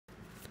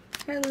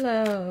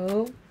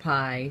Hello,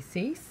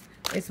 Pisces.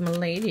 It's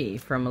Milady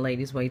from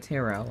Milady's Way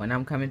Tarot, and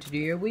I'm coming to do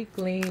your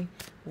weekly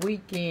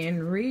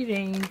weekend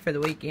reading for the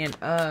weekend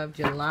of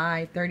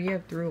July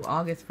 30th through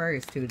August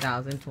 1st,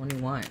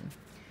 2021.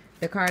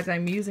 The cards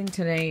I'm using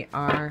today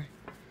are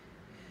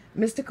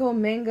Mystical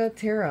Manga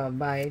Tarot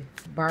by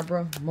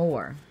Barbara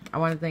Moore. I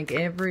want to thank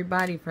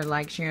everybody for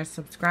sharing,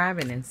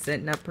 subscribing, and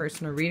setting up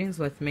personal readings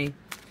with me.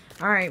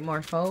 Alright,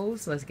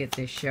 Morphos, let's get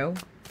this show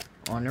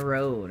on the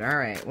road.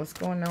 Alright, what's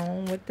going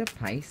on with the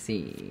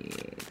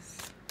Pisces?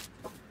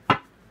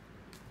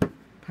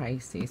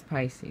 Pisces,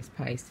 Pisces,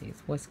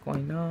 Pisces. What's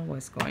going on?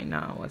 What's going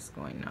on? What's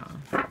going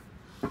on?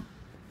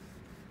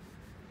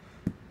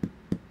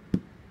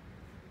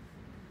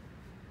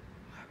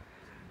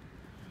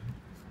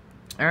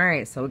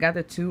 Alright, so we got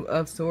the Two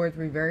of Swords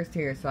reversed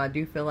here. So I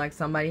do feel like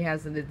somebody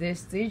has a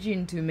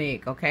decision to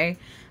make, okay?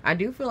 I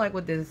do feel like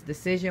with this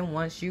decision,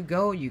 once you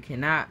go, you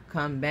cannot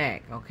come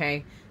back,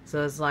 okay?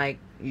 So it's like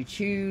you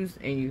choose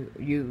and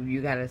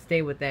you got to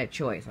stay with that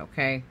choice,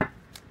 okay?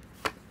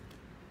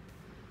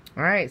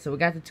 Alright, so we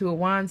got the Two of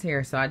Wands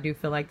here. So I do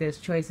feel like this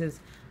choice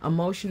is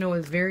emotional,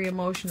 is very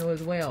emotional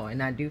as well.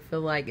 And I do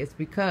feel like it's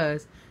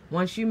because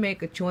once you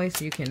make a choice,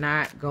 you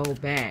cannot go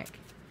back.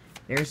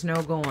 There's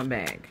no going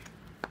back.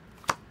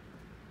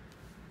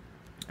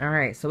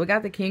 Alright, so we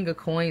got the King of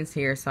Coins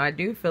here. So I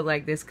do feel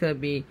like this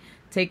could be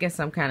taking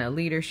some kind of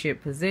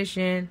leadership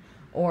position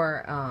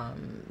or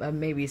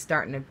maybe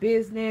starting a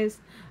business.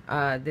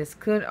 This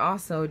could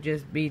also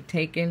just be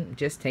taking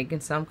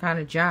some kind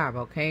of job,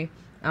 okay?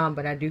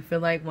 But I do feel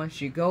like once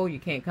you go, you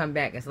can't come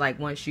back. It's like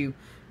once you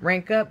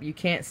rank up, you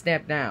can't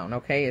step down,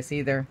 okay? It's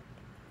either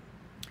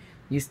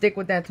you stick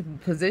with that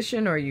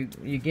position or you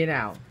get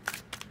out.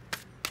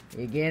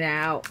 You get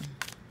out.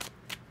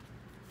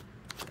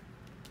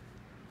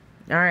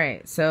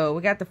 Alright, so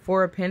we got the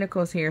Four of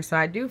Pentacles here. So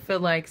I do feel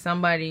like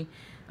somebody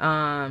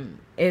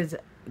is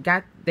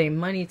got their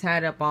money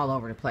tied up all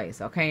over the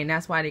place, okay? And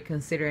that's why they're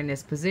considering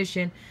this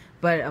position.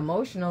 But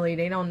emotionally,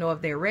 they don't know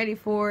if they're ready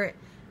for it.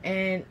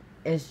 And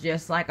it's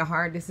just like a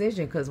hard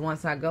decision because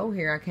once I go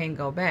here, I can't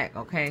go back,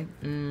 okay?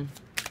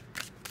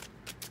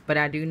 But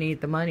I do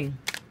need the money.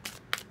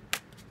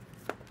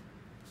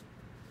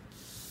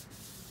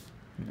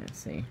 Let's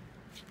see.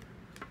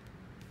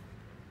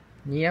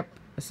 Yep.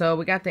 So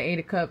we got the Eight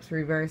of Cups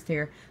reversed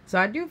here. So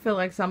I do feel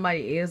like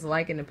somebody is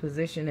liking the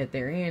position that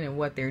they're in and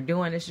what they're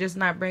doing. It's just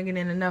not bringing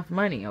in enough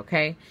money,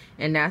 okay?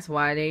 And that's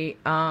why they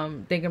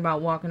thinking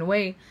about walking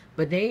away.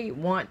 But they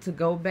want to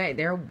go back.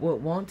 They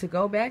want to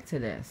go back to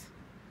this.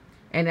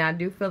 And I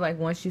do feel like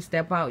once you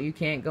step out, you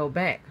can't go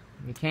back.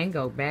 You can't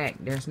go back.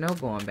 There's no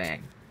going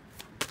back.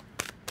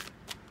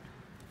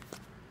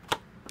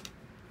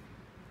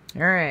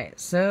 Alright,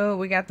 so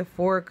we got the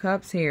Four of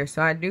Cups here.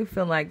 So I do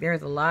feel like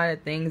there's a lot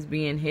of things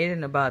being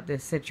hidden about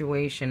this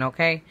situation,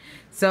 okay?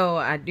 So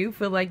I do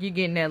feel like you're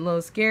getting that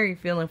little scary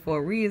feeling for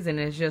a reason.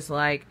 It's just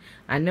like,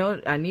 I know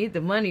I need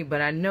the money,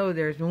 but I know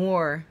there's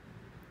more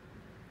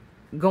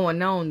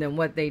going on than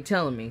what they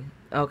telling me,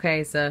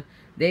 okay? So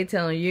they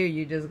telling you,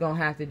 you're just going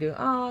to have to do,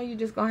 you're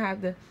just going to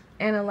have to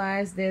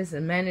analyze this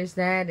and manage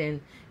that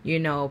and, you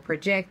know,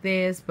 project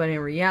this. But in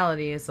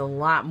reality, it's a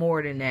lot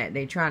more than that.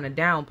 They trying to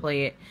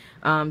downplay it.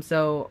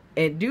 So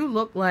it do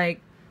look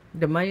like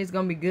the money is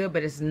going to be good,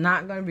 but it's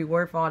not going to be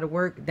worth all the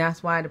work.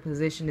 That's why the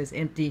position is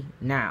empty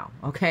now,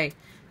 okay?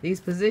 These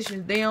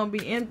positions, they don't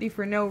be empty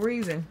for no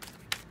reason,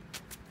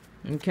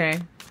 okay?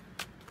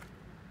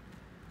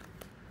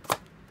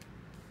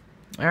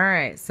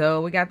 Alright,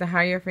 so we got the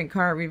Hierophant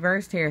card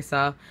reversed here.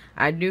 So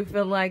I do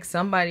feel like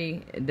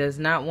somebody does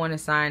not want to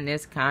sign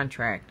this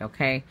contract,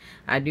 okay?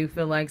 I do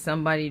feel like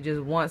somebody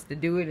just wants to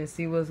do it and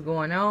see what's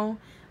going on,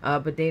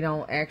 but they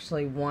don't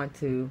actually want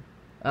to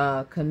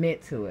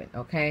commit to it,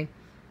 okay?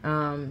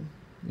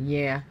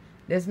 Yeah,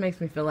 this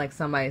makes me feel like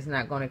somebody's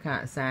not going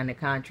to sign the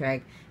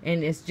contract,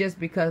 and it's just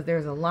because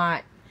there's a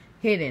lot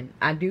hidden.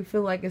 I do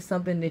feel like it's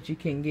something that you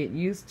can get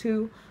used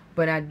to,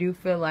 but I do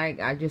feel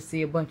like I just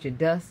see a bunch of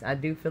dust. I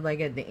do feel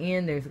like at the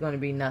end there's going to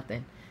be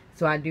nothing.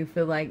 So I do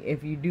feel like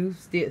if you do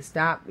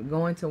stop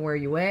going to where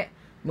you at,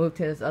 move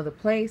to this other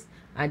place,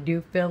 I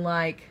do feel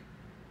like,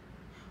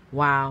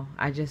 wow,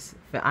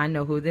 I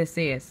know who this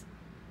is.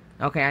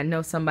 Okay, I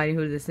know somebody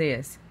who this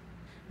is.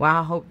 Well,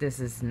 I hope this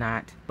is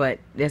not, but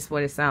that's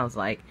what it sounds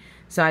like.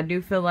 So I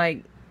do feel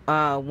like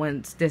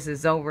once this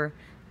is over,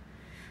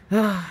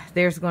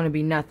 there's going to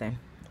be nothing.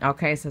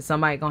 Okay, so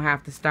somebody going to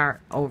have to start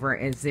over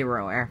at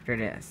zero after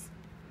this.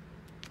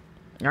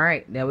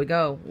 Alright, there we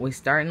go. We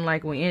starting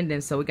like we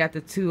ending. So we got the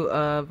Two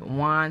of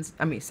Wands.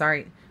 Got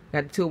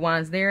the Two of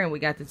Wands there, and we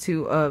got the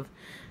Two of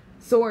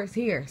Swords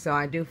here. So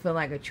I do feel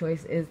like a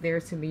choice is there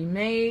to be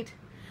made.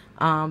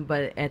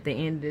 But at the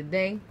end of the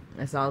day,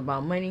 it's all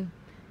about money.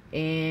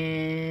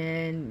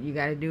 And you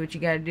got to do what you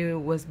got to do,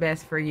 what's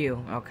best for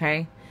you,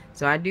 okay?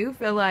 So I do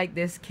feel like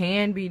this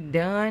can be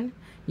done,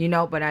 you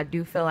know, but I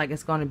do feel like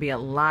it's going to be a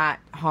lot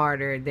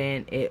harder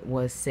than it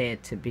was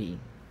said to be.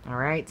 All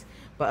right.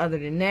 But other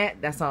than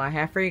that, that's all I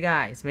have for you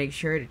guys. Make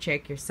sure to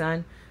check your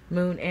sun,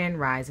 moon, and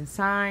rising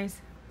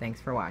signs. Thanks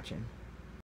for watching.